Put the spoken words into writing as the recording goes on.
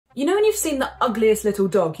You know when you've seen the ugliest little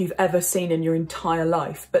dog you've ever seen in your entire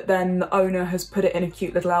life, but then the owner has put it in a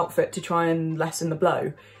cute little outfit to try and lessen the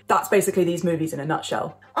blow? That's basically these movies in a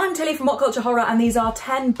nutshell. I'm Tilly from What Culture Horror, and these are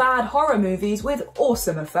 10 bad horror movies with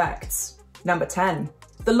awesome effects. Number 10.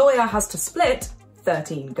 The Lawyer Has to Split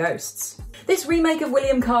 13 Ghosts. This remake of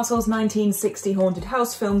William Castle's 1960 haunted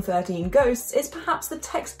house film 13 Ghosts is perhaps the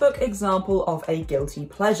textbook example of a guilty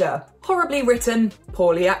pleasure. Horribly written,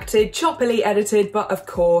 poorly acted, choppily edited, but of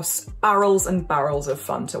course, barrels and barrels of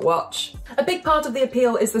fun to watch. A big part of the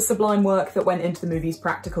appeal is the sublime work that went into the movie's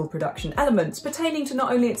practical production elements, pertaining to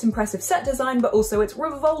not only its impressive set design, but also its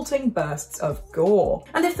revolting bursts of gore.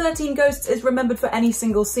 And if 13 Ghosts is remembered for any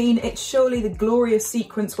single scene, it's surely the glorious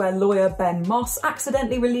sequence where lawyer Ben Moss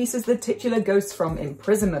accidentally releases the titular ghost from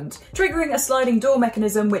imprisonment, triggering a sliding door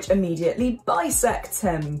mechanism which immediately bisects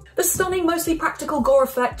him. The stunning, mostly practical gore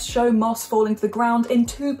effects show Moss falling to the ground in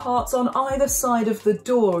 2 parts on either side of the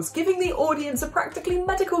doors, giving the audience a practically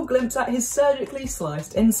medical glimpse at his surgically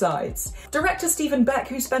sliced insides. Director Stephen Beck,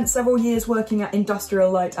 who spent several years working at Industrial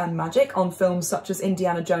Light and Magic on films such as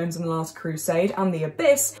Indiana Jones and the Last Crusade and The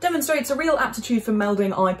Abyss, demonstrates a real aptitude for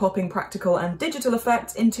melding eye-popping practical and digital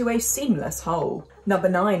effects into a seamless whole. Number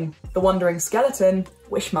 9. The Wandering Skeleton,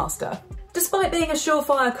 Wishmaster. Despite being a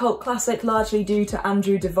surefire cult classic largely due to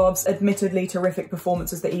Andrew DeVobb's admittedly terrific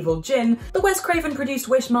performance as the evil Djinn, the Wes Craven-produced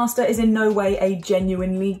Wishmaster is in no way a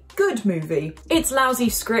genuinely good movie, its lousy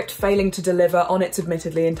script failing to deliver on its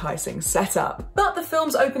admittedly enticing setup. But the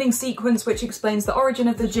film's opening sequence, which explains the origin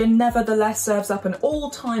of the Djinn, nevertheless serves up an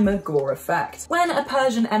all-timer gore effect. When a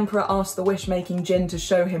Persian emperor asks the wish-making Djinn to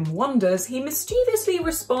show him wonders, he mischievously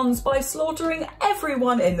responds by slaughtering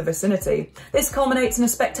everyone in the vicinity. This culminates in a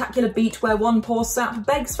spectacular beat where one poor sap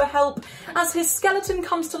begs for help as his skeleton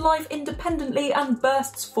comes to life independently and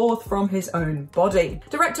bursts forth from his own body.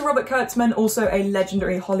 Director Robert Kurtzman, also a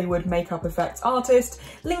legendary Hollywood makeup effects artist,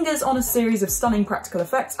 lingers on a series of stunning practical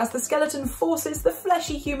effects as the skeleton forces the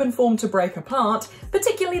fleshy human form to break apart,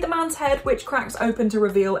 particularly the man's head, which cracks open to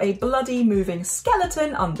reveal a bloody moving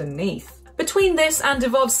skeleton underneath. Between this and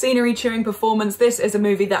DeVobb's scenery-chewing performance, this is a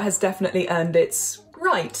movie that has definitely earned its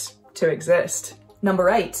right to exist.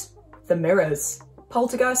 Number 8. The Mirrors.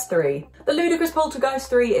 Poltergeist 3. The ludicrous Poltergeist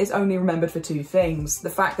 3 is only remembered for 2 things: the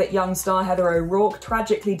fact that young star Heather O'Rourke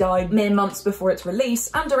tragically died mere months before its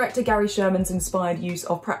release, and director Gary Sherman's inspired use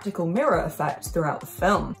of practical mirror effects throughout the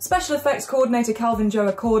film. Special effects coordinator Calvin Joe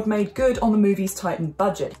Accord made good on the movie's tightened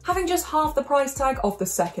budget, having just half the price tag of the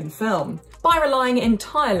second film, by relying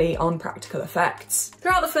entirely on practical effects.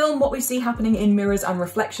 Throughout the film, what we see happening in mirrors and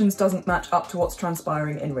reflections doesn't match up to what's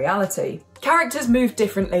transpiring in reality. Characters move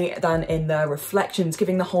differently than in their reflections,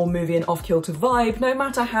 giving the whole movie an off-kilter vibe, no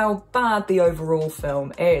matter how bad the overall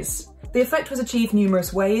film is. The effect was achieved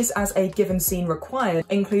numerous ways as a given scene required,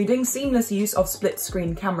 including seamless use of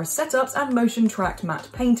split-screen camera setups and motion-tracked matte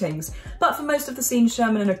paintings, but for most of the scenes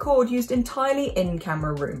Sherman and Accord used entirely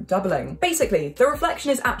in-camera room doubling. Basically, the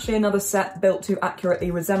reflection is actually another set built to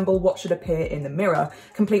accurately resemble what should appear in the mirror,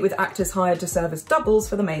 complete with actors hired to serve as doubles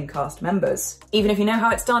for the main cast members. Even if you know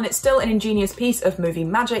how it's done, it's still an ingenious piece of movie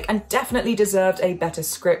magic and definitely deserved a better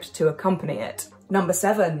script to accompany it. Number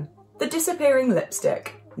 7. The Disappearing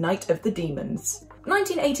Lipstick. Night of the Demons.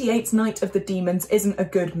 1988's Night of the Demons isn't a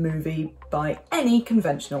good movie by any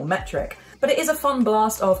conventional metric, but it is a fun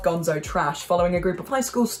blast of gonzo trash following a group of high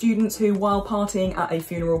school students who, while partying at a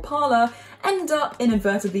funeral parlour, end up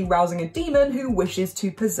inadvertently rousing a demon who wishes to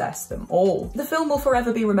possess them all. The film will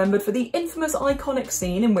forever be remembered for the infamous iconic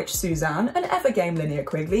scene in which Suzanne, an ever-game Linnea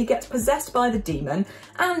Quigley, gets possessed by the demon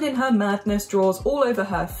and in her madness draws all over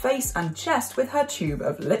her face and chest with her tube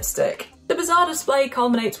of lipstick. The bizarre display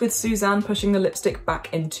culminates with Suzanne pushing the lipstick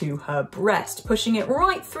back into her breast, pushing it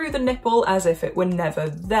right through the nipple as if it were never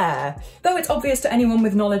there. Though it's obvious to anyone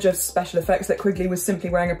with knowledge of special effects that Quigley was simply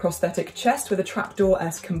wearing a prosthetic chest with a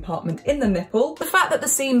trapdoor-esque compartment in the nipple, the fact that the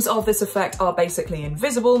seams of this effect are basically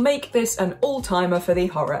invisible make this an all-timer for the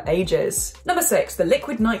horror ages. Number 6. The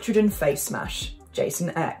Liquid Nitrogen Face Smash.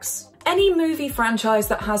 Jason X. Any movie franchise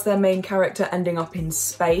that has their main character ending up in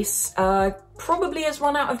space probably has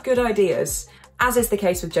run out of good ideas, as is the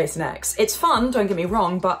case with Jason X. It's fun, don't get me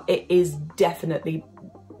wrong, but it is definitely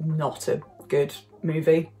not a good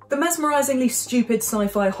movie. The mesmerisingly stupid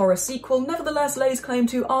sci-fi horror sequel nevertheless lays claim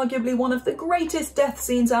to arguably one of the greatest death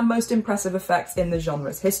scenes and most impressive effects in the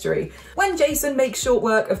genre's history, when Jason makes short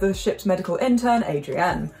work of the ship's medical intern,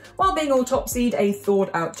 Adrienne. While being autopsied, a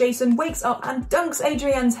thawed-out Jason wakes up and dunks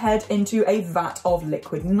Adrienne's head into a vat of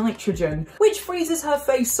liquid nitrogen, which freezes her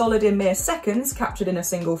face solid in mere seconds, captured in a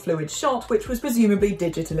single fluid shot, which was presumably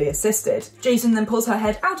digitally assisted. Jason then pulls her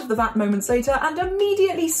head out of the vat moments later and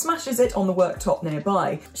immediately smashes it on the worktop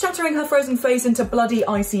nearby, shattering her frozen face into bloody,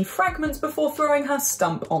 icy fragments before throwing her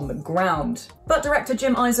stump on the ground. But director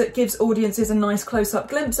Jim Isaac gives audiences a nice close-up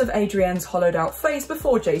glimpse of Adrienne's hollowed-out face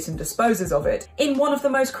before Jason disposes of it, in one of the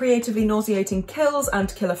most creatively nauseating kills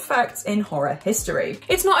and kill effects in horror history.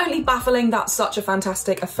 It's not only baffling that such a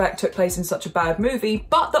fantastic effect took place in such a bad movie,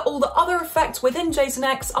 but that all the other effects within Jason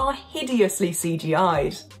X are hideously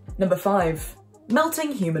CGI'd. Number 5.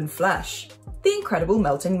 Melting human flesh. The Incredible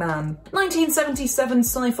Melting Man. 1977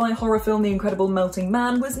 sci-fi horror film The Incredible Melting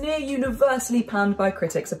Man was near universally panned by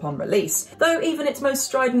critics upon release, though even its most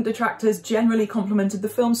strident detractors generally complimented the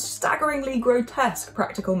film's staggeringly grotesque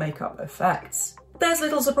practical makeup effects. There's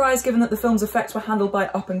little surprise given that the film's effects were handled by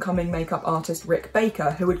up-and-coming makeup artist Rick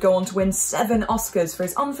Baker, who would go on to win 7 Oscars for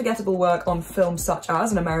his unforgettable work on films such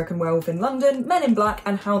as An American Werewolf in London, Men in Black,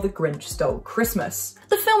 and How the Grinch Stole Christmas.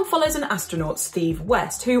 The film follows an astronaut, Steve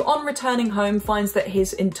West, who on returning home finds that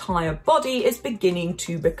his entire body is beginning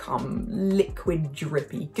to become liquid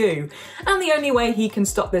drippy goo, and the only way he can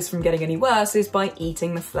stop this from getting any worse is by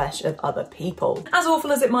eating the flesh of other people. As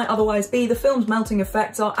awful as it might otherwise be, the film's melting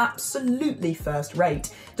effects are absolutely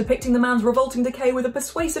first-rate, depicting the man's revolting decay with a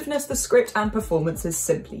persuasiveness the script and performances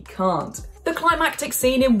simply can't. The climactic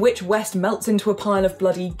scene in which West melts into a pile of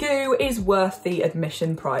bloody goo is worth the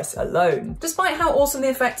admission price alone. Despite how awesome the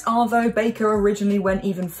effects are though, Baker originally went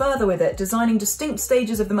even further with it, designing distinct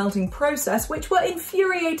stages of the melting process which were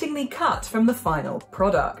infuriatingly cut from the final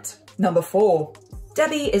product. Number 4.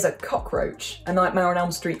 Debbie is a Cockroach, A Nightmare on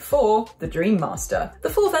Elm Street 4, The Dream Master. The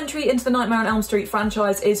 4th entry into the Nightmare on Elm Street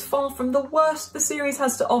franchise is far from the worst the series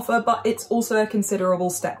has to offer, but it's also a considerable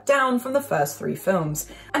step down from the first 3 films,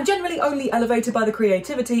 and generally only elevated by the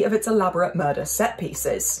creativity of its elaborate murder set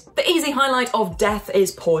pieces. The easy highlight of death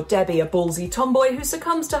is poor Debbie, a ballsy tomboy who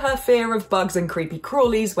succumbs to her fear of bugs and creepy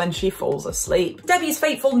crawlies when she falls asleep. Debbie's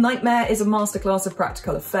fateful nightmare is a masterclass of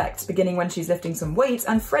practical effects, beginning when she's lifting some weights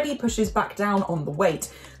and Freddy pushes back down on the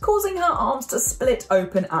weight, causing her arms to split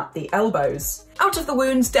open at the elbows. Out of the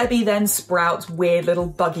wounds, Debbie then sprouts weird little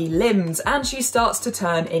buggy limbs and she starts to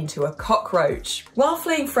turn into a cockroach. While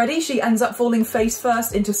fleeing Freddy, she ends up falling face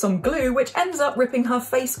first into some glue, which ends up ripping her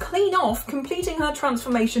face clean off, completing her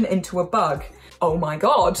transformation into a bug. Oh my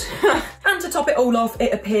god. And to top it all off,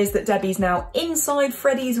 it appears that Debbie's now inside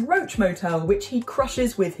Freddy's roach motel, which he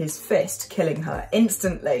crushes with his fist, killing her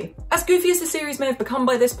instantly. As goofy as the series may have become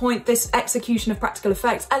by this point, this execution of practical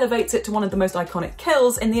effects elevates it to one of the most iconic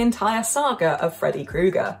kills in the entire saga of Freddy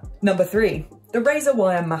Krueger. Number 3. The Razor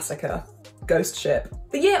Wire Massacre. Ghost Ship.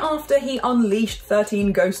 The year after he unleashed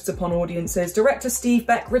 13 ghosts upon audiences, director Steve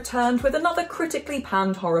Beck returned with another critically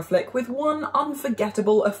panned horror flick with one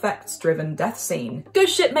unforgettable effects-driven death scene.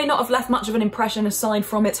 Ghost Ship may not have left much of an impression aside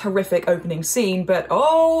from its horrific opening scene, but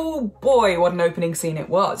oh boy, what an opening scene it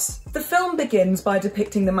was. The film begins by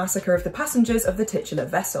depicting the massacre of the passengers of the titular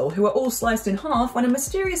vessel, who are all sliced in half when a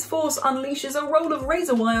mysterious force unleashes a roll of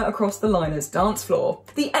razor wire across the liner's dance floor.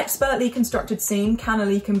 The expertly constructed scene,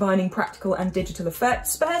 cannily combining practical and digital effects,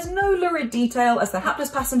 spares no lurid detail as the hapless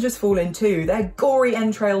passengers fall in too, their gory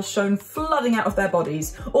entrails shown flooding out of their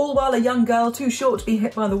bodies, all while a young girl too short to be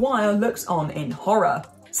hit by the wire looks on in horror.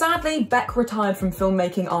 Sadly, Beck retired from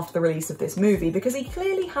filmmaking after the release of this movie because he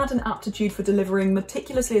clearly had an aptitude for delivering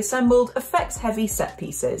meticulously assembled, effects-heavy set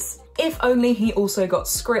pieces. If only he also got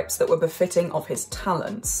scripts that were befitting of his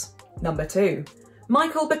talents. Number 2.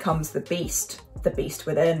 Michael Becomes the Beast. The Beast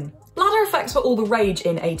Within. Bladder effects were all the rage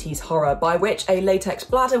in 80s horror, by which a latex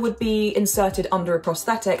bladder would be inserted under a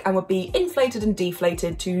prosthetic and would be inflated and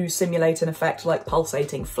deflated to simulate an effect like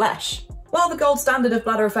pulsating flesh. While the gold standard of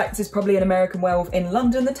bladder effects is probably An American Werewolf in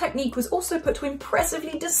London, the technique was also put to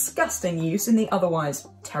impressively disgusting use in the otherwise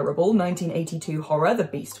terrible 1982 horror The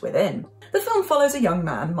Beast Within. The film follows a young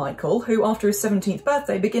man, Michael, who after his 17th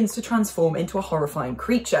birthday begins to transform into a horrifying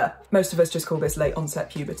creature. Most of us just call this late onset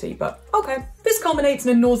puberty, but okay. This This culminates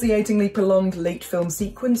in a nauseatingly prolonged late film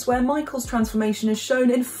sequence where Michael's transformation is shown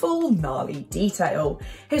in full gnarly detail.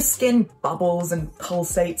 His skin bubbles and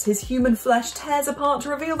pulsates, his human flesh tears apart to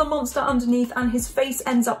reveal the monster underneath, and his face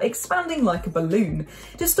ends up expanding like a balloon,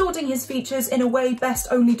 distorting his features in a way best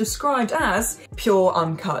only described as pure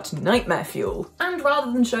uncut nightmare fuel. And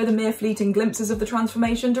rather than show the mere fleeting glimpses of the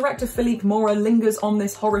transformation, director Philippe Mora lingers on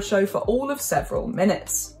this horror show for all of several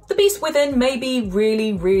minutes. The beast within may be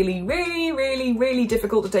really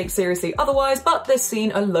difficult to take seriously otherwise, but this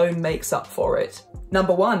scene alone makes up for it.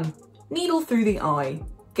 Number 1. Needle through the eye.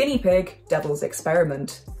 Guinea pig, devil's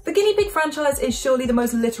experiment. The guinea pig franchise is surely the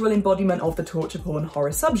most literal embodiment of the torture porn horror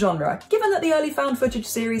subgenre, given that the early found footage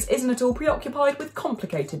series isn't at all preoccupied with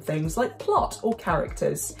complicated things like plot or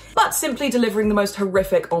characters, but simply delivering the most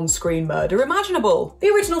horrific on-screen murder imaginable. The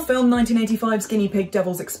original film 1985's Guinea Pig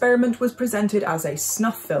Devil's Experiment was presented as a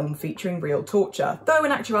snuff film featuring real torture, though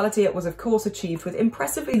in actuality it was of course achieved with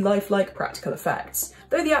impressively lifelike practical effects.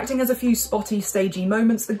 Though the acting has a few spotty, stagey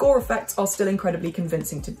moments, the gore effects are still incredibly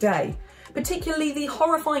convincing today. Particularly the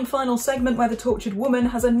horrifying final segment where the tortured woman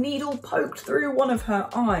has a needle poked through one of her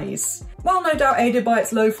eyes. While no doubt aided by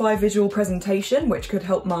its lo-fi visual presentation, which could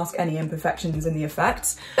help mask any imperfections in the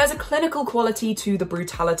effects, there's a clinical quality to the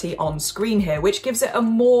brutality on screen here, which gives it a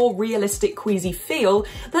more realistic, queasy feel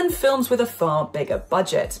than films with a far bigger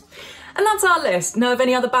budget. And that's our list. Know of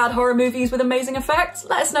any other bad horror movies with amazing effects?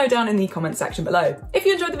 Let us know down in the comment section below. If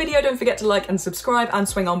you enjoyed the video, don't forget to like and subscribe, and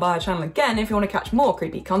swing on by our channel again if you want to catch more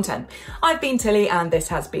creepy content. I've been Tilly and this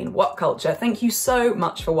has been What Culture. Thank you so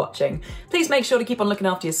much for watching. Please make sure to keep on looking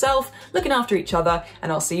after yourself, looking after each other,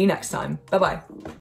 and I'll see you next time. Bye bye.